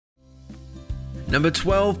Number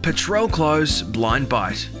 12, Petrel Close, Blind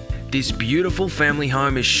Bight. This beautiful family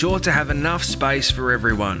home is sure to have enough space for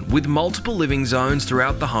everyone, with multiple living zones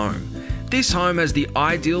throughout the home. This home has the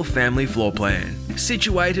ideal family floor plan.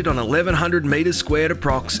 Situated on 1100 metres squared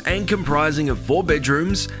approx and comprising of 4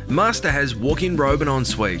 bedrooms, Master has walk-in robe and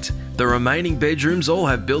ensuite. The remaining bedrooms all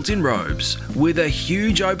have built-in robes, with a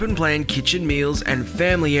huge open-plan kitchen, meals and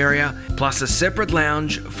family area, plus a separate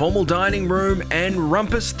lounge, formal dining room and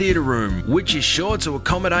rumpus theatre room, which is sure to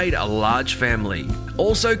accommodate a large family.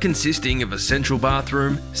 Also consisting of a central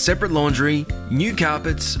bathroom, separate laundry, new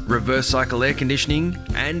carpets, reverse cycle air conditioning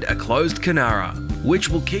and a closed canara, which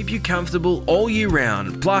will keep you comfortable all year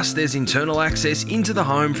round. Plus there's internal access into the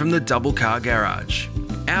home from the double car garage.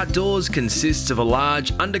 Outdoors consists of a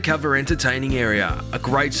large undercover entertaining area, a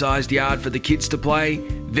great sized yard for the kids to play,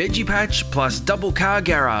 veggie patch plus double car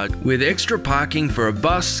garage with extra parking for a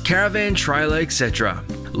bus, caravan, trailer, etc.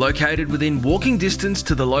 Located within walking distance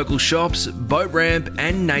to the local shops, boat ramp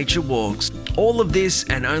and nature walks. All of this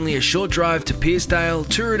and only a short drive to Pearcedale,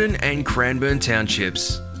 Tooradin and Cranbourne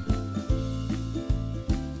townships.